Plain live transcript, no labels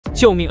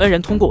救命恩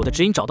人通过我的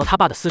指引找到他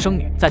爸的私生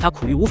女，在他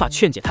苦于无法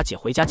劝解他姐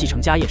回家继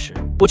承家业时，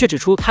我却指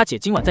出他姐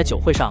今晚在酒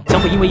会上将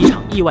会因为一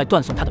场意外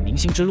断送他的明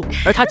星之路，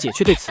而他姐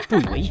却对此不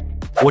以为意。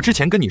我之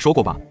前跟你说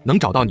过吧，能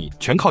找到你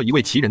全靠一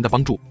位奇人的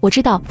帮助。我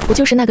知道，不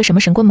就是那个什么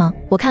神棍吗？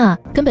我看啊，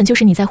根本就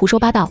是你在胡说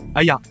八道。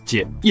哎呀，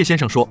姐，叶先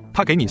生说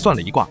他给你算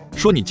了一卦，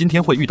说你今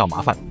天会遇到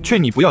麻烦，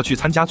劝你不要去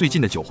参加最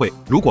近的酒会。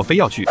如果非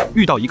要去，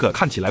遇到一个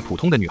看起来普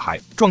通的女孩，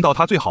撞到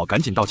她最好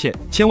赶紧道歉，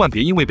千万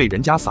别因为被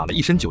人家撒了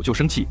一身酒就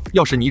生气。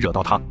要是你惹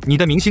到她，你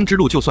的明星之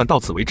路就算到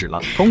此为止了。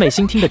童美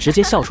心听得直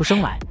接笑出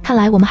声来。看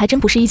来我们还真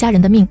不是一家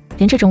人的命，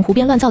连这种胡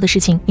编乱造的事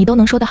情你都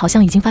能说的好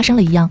像已经发生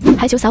了一样，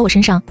还酒洒我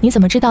身上，你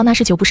怎么知道那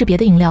是酒不是别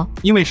的饮料？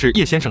因为是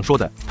叶先生说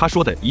的，他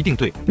说的一定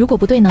对。如果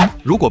不对呢？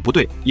如果不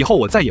对，以后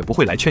我再也不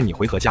会来劝你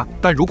回何家。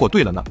但如果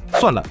对了呢？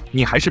算了，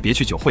你还是别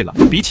去酒会了。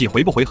比起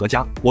回不回何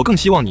家，我更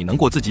希望你能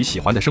过自己喜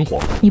欢的生活。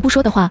你不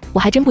说的话，我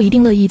还真不一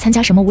定乐意参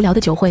加什么无聊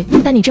的酒会。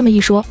但你这么一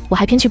说，我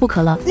还偏去不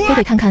可了。非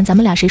得看看咱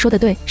们俩谁说的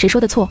对，谁说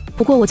的错。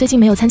不过我最近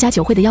没有参加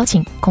酒会的邀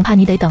请，恐怕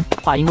你得等。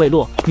话音未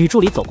落，女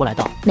助理走过来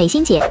道：美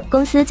心姐，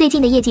公司最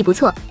近的业绩不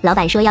错，老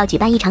板说要举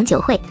办一场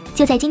酒会，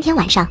就在今天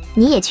晚上，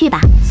你也去吧。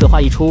此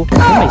话一出，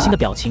童美心的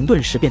表情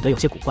顿时变得有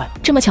些古怪了。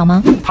这么巧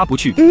吗？他不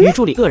去。女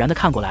助理愕然地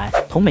看过来，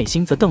童美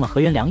心则瞪了何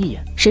元良一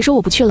眼。谁说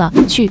我不去了？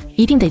去，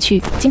一定得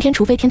去。今天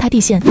除非天塌地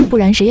陷，不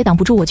然谁也挡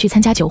不住我去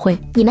参加酒会。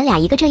你们俩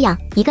一个这样，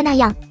一个那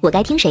样，我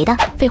该听谁的？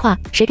废话，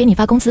谁给你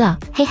发工资啊？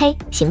嘿嘿，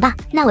行吧，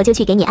那我就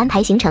去给你安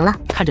排行程了。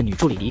看着女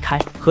助理离开，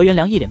何元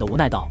良一脸的无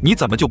奈道：你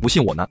怎么就不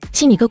信我呢？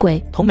信你个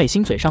鬼！童美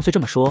心嘴上虽这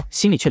么说，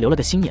心里却留了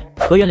个心眼。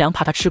何元良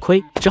怕她吃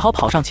亏，只好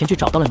跑上前去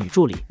找到了女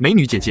助理。美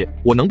女姐姐，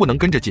我能不能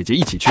跟着姐姐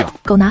一起去啊？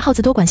狗拿耗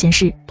子多管闲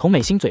事。童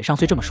美心嘴上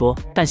虽这么说，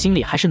但心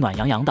里还是暖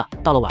洋洋的。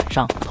到了晚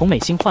上，童美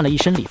心换了一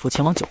身礼服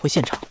前往酒会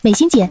现场。美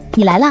心姐，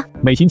你来啦！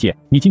美心姐，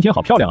你今天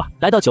好漂亮啊！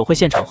来到酒会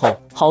现场后，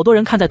好多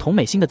人看在童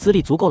美心的资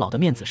历足够老的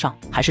面子上，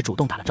还是主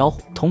动打了招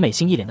呼。童美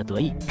心一脸的得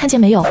意。看见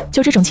没有，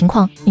就这种情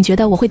况，你觉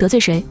得我会得罪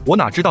谁？我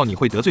哪知道你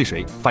会得罪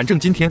谁，反正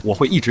今天我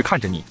会一直看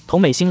着你。童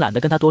美心懒得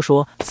跟他多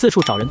说，四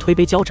处找人推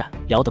杯交盏，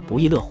聊得不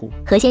亦乐乎。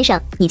何先生，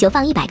你就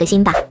放100个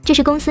心吧，这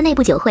是公司内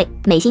部酒会，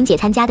美心姐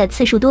参加的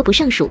次数多不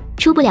胜数，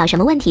出不了什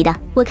么问题的。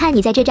我看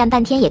你在这站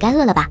半天也该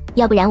饿了吧？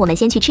要不然我们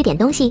先去吃点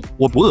东西。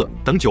我不饿，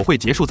等酒会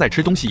结束再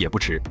吃东西也不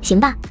迟。行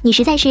吧，你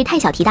实在是太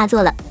小题大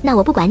做了，那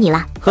我不管你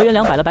啦。何元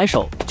良摆了摆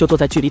手，就坐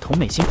在距离童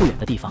美心不远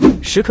的地方，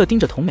时刻盯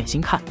着童美心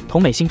看。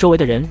童美心周围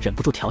的人忍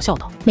不住调笑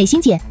道：美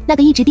心姐，那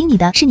个一直盯你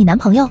的是你男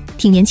朋友，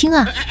挺年轻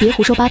啊。别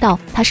胡说八道，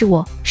他是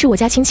我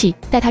家亲戚，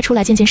带他出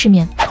来见见世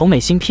面。童美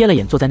心瞥了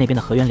眼坐在那边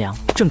的何元良，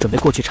正准备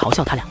过去嘲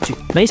笑他2句，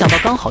没想到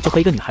刚好就和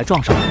一个女孩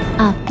撞上了。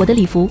啊，我的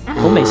礼服！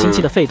童美心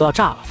气的肺都要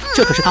炸了，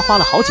这可是他花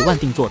了好几万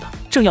定做的。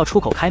正要出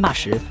口开骂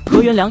时，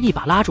何元良一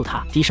把拉住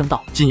他，低声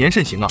道：谨言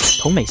慎行啊！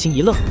童美心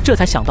一愣，这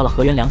才想到了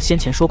何元良先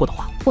前说过的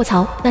话。卧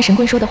槽，那神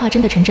棍说的话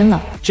真的成真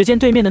了。只见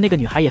对面的那个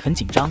女孩也很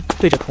紧张，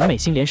对着童美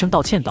心连声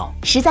道歉道：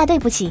实在对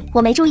不起，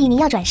我没注意您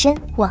要转身，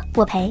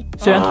我赔。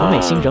虽然童美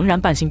心仍然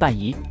半信半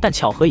疑，但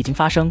巧合已经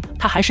发生，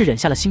她还是忍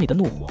下了心里的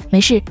怒火。没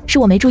事，是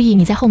我没注意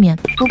你在后面。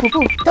不，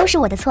都是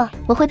我的错，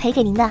我会赔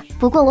给您的。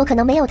不过我可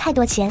能没有太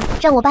多钱，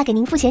让我爸给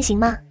您付钱行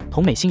吗？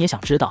童美心也想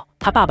知道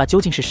她爸爸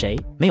究竟是谁，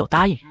没有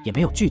答应，也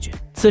没有拒绝。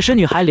此时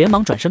女孩连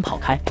忙转身跑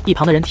开，一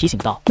旁的人提醒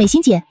道：美心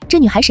姐，这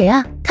女孩谁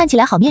啊？看起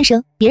来好面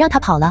生，别让她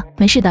跑了。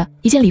没事的，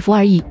一件礼服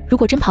而已，如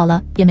果真跑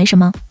了也没什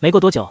么。没过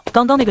多久，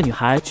刚刚那个女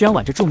孩居然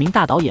挽着著名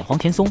大导演黄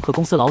田松和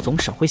公司老总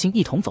沈慧欣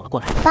一同走了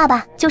过来。爸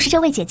爸，就是这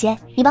位姐姐，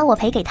你帮我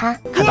赔给她。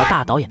看到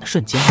大导演的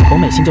瞬间，童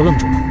美心就愣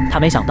住了。她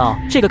没想到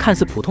这个看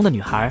似普通的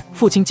女孩，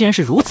父亲竟然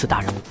是如此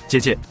大人物。姐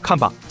姐，看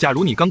吧，假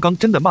如你刚刚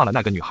真的骂了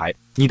那个女孩，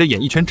你的演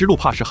艺圈之路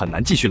怕是很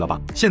难继续了吧？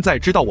现在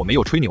知道我没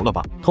有吹牛了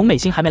吧？童美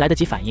心还没来得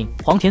及反应，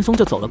黄田松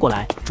就走了过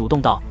来，主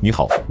动道：你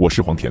好，我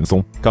是黄田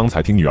松，刚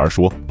才听女儿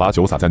说把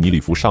酒洒在你礼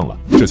服上了，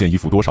这件衣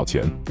服多少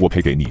钱？我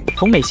赔给你。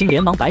童美心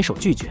连忙摆手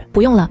拒绝：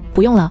不用了，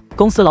不用了。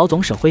公司老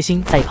总沈辉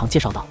星在一旁介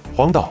绍道：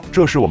黄导，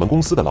这是我们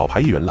公司的老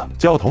牌艺人了，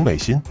叫童美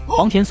心。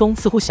黄田松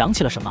似乎想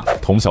起了什么，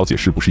童小姐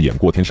是不是演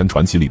过《天山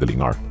传奇》里的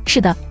灵儿？是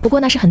的，不过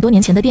那是很多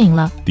年前的电影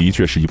了。的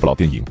确是一部老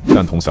电影，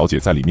但童小姐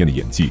在里面的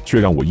演技却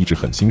让我一直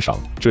很欣赏。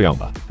这样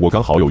吧，我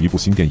刚好有一部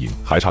新电影，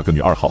还差个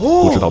女2号，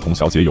不知道童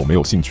小姐有没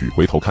有兴趣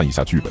回头看一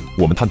下剧本，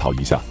我们探讨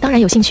一下。当然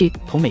有兴趣。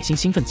童美心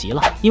兴奋极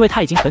了，因为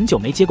她已经很久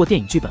没接过电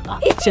影剧本了，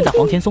现在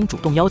黄田松主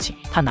动邀请，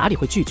她哪里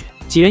会拒绝？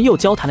几人又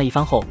交谈了一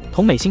番后，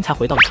童美心才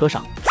回到了车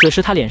上。此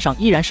时她脸上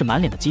依然是满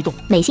脸的激动。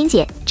美心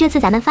姐，这次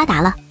咱们发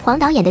达了，黄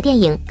导演的电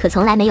影可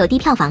从来没有低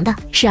票房的。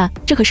是啊，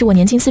这可是我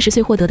年近40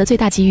岁获得的最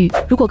大机遇。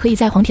如果可以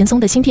在黄田松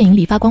的新电影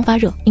里发光发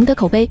热，赢得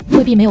口碑，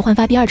未必没有焕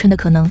发第2春的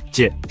可能。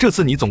姐，这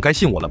次你总该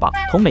信我了吧？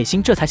童美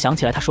心这才想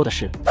起来他说的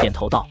是，点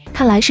头道：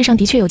看来世上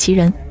的确有奇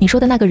人。你说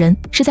的那个人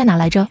是在哪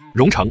来着？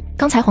荣城。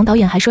刚才黄导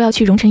演还说要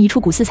去荣城一处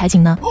古寺采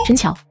景呢，真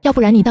巧。要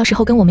不然你到时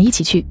候跟我们一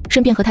起去，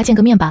顺便和他见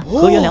个面吧。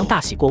何元良大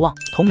喜过望，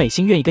童美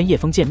心愿意跟叶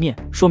枫见面，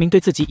说明对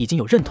自己已经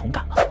有认同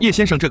感了。叶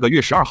先生这个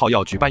月12号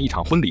要举办一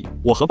场婚礼，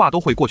我和爸都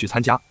会过去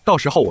参加，到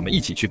时候我们一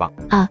起去吧。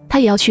啊，他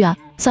也要去啊？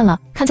算了，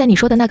看在你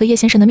说的那个叶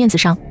先生的面子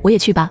上，我也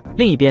去吧。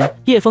另一边，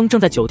叶枫正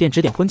在酒店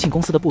指点婚庆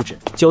公司的布置，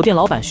酒店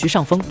老板徐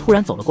尚峰突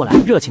然走了过来，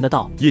热情的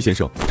道：“叶先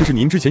生，这是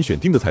您之前选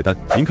定的菜单，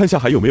您看下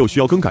还有没有需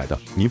要更改的？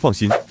您放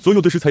心，所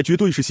有的食材绝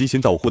对是新鲜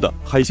到货的，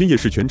海鲜也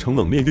是全程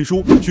冷链运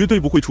输，绝对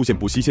不会出现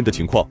不新鲜的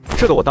情况。”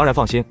这个我当然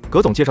放心，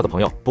葛总介绍的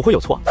朋友不会有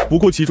错。不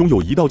过其中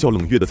有一道叫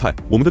冷月的菜，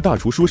我们的大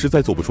厨说实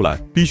在做不出来，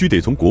必须得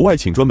从国外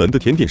请专门的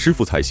甜点师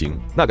傅才行。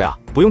那个呀，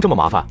不用这么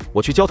麻烦，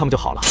我去教他们就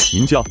好了。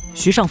您教？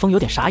徐尚峰有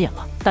点傻眼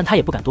了，但他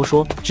也不敢多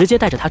说，直接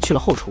带着他去了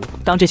后厨。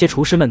当这些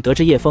厨师们得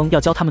知叶枫要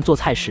教他们做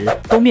菜时，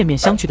都面面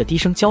相觑的低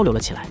声交流了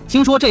起来。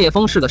听说这叶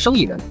枫是个生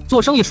意人，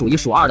做生意数一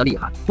数二的厉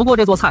害，不过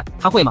这做菜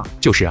他会吗？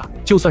就是啊，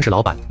就算是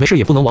老板，没事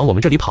也不能往我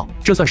们这里跑，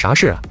这算啥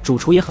事啊？主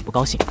厨也很不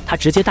高兴，他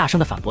直接大声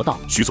的反驳道：“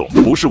徐总，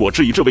不是我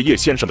质疑这位叶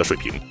先生的水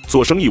平，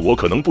做生意我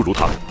可能不如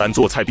他，但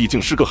做菜毕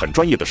竟是个很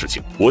专业的事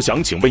情。我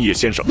想请问叶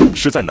先生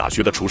是在哪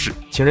学的厨师？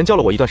请人教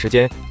了我一段时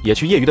间，也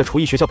去业余的厨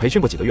艺学校培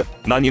训过几个月。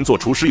那您做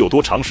厨师有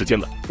多长时间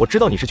了？我知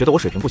道你是觉得我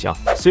水平不行，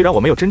虽然我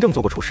没有真正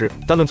做过厨师，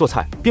但论做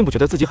菜，并不觉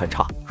得自己很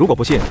差。如果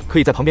不信，可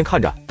以在旁边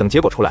看着，等结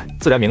果出来，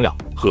自然明了。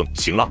呵，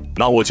行了，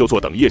那我就坐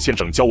等叶先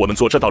生教我们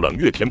做这道冷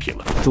月甜品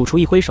了。”主厨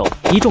一挥手，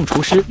一众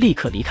厨师立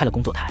刻离开了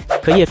工作台。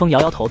可叶枫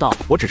摇摇头道：“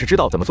我只是知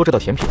道怎么做这道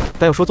甜品，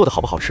但要说做的好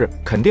不好吃，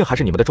肯定还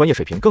是你们的专业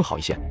水平更好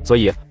一些，所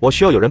以我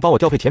需要有人帮我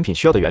调配甜品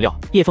需要的原料。”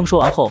叶枫说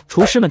完后，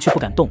厨师们却不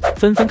敢动，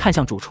纷纷看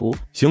向主厨。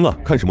行了，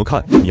看什么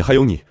看？你还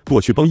有你，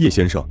过去帮叶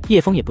先生。叶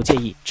枫也不介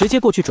意，直接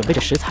过去准备着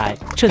食材。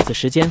趁此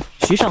时间，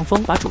徐尚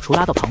峰把主厨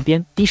拉到旁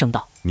边，低声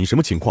道：“你什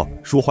么情况？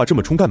说话这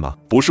么冲干嘛？”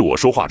不是我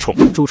说话冲。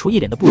主厨一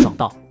脸的不爽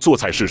道：“做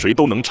菜是谁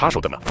都能插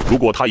手的呢？如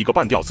果他一个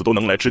半吊子都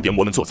能来指点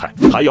我们做菜，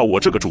还要我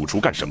这个主厨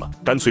干什么？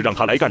干脆让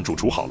他来干主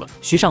厨好了。”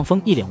徐尚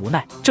峰一脸无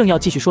奈，正要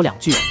继续说两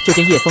句，就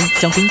见叶枫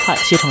将冰块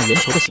切成了圆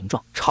球的形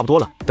状。差不多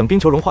了，等冰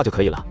球融化就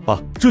可以了。啊，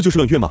这就是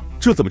冷月吗？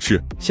这怎么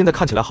吃？现在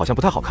看起来好像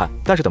不太好看，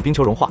但是等冰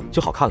球融化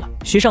就好看了。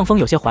徐尚峰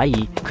有些怀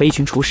疑，可一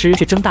群厨师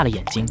却睁大了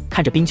眼睛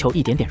看着冰球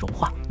一点点融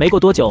化。没过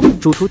多久，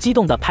主厨激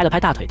动地拍了拍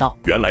大腿道：“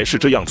原来是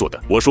这样做的，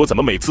我说怎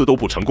么每次都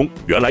不成功？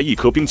原来一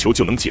颗冰球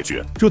就能解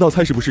决。这道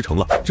菜是不是成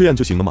了？这样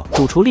就行了吗？”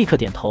主厨立刻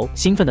点头，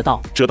兴奋的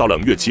道：“这道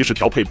冷月其实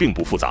调配并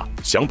不复杂，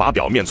想把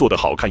表面做得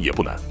好看也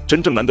不难，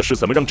真正难的是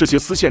怎么让这些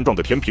丝线状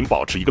的甜品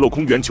保持一个镂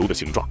空圆球的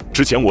形状。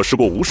之前我试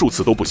过无数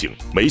次都不行，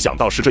没想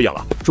到是这样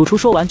啊！”主厨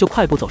说完就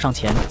快步走上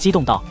前，激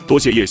动道：“多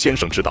谢叶先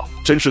生指导，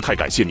真是太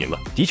感谢您了。”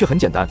的确很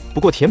简单，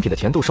不过甜品的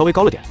甜度稍微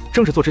高了点，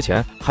正式做之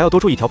前还要多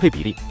注意调配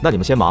比例。那你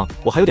们先忙，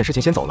我还有点事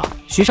情先走了。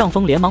徐尚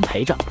峰连忙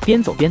陪着，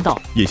边走边道：“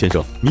叶先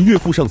生，您岳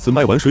父上次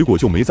卖完水果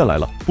就没再来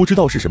了，不知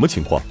道是什么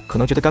情况？可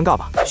能觉得尴尬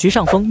吧。”徐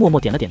尚峰默默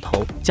点了点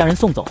头，将人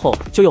送走后，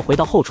就又回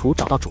到后厨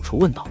找到主厨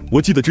问道：“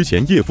我记得之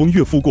前叶枫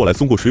岳父过来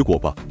送过水果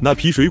吧？那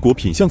批水果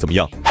品相怎么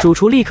样？”主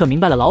厨立刻明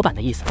白了老板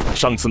的意思：“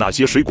上次那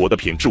些水果的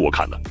品质我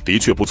看了，的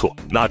确不错。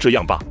那这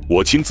样吧，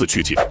我亲自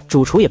去接。”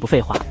主厨也不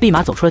废话，立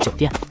马走出了酒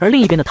店。而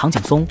另一边的唐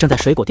景松正在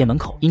水果店门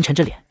口阴沉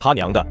着脸：“他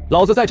娘的，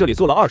老子在这里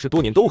做了20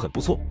多年都很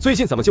不错，最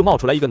近怎么就冒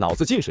出来一个脑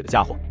子进水的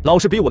家伙，老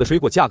是比我的水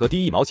果价格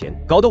低1毛钱，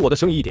搞得我的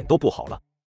生意一点都不好了。”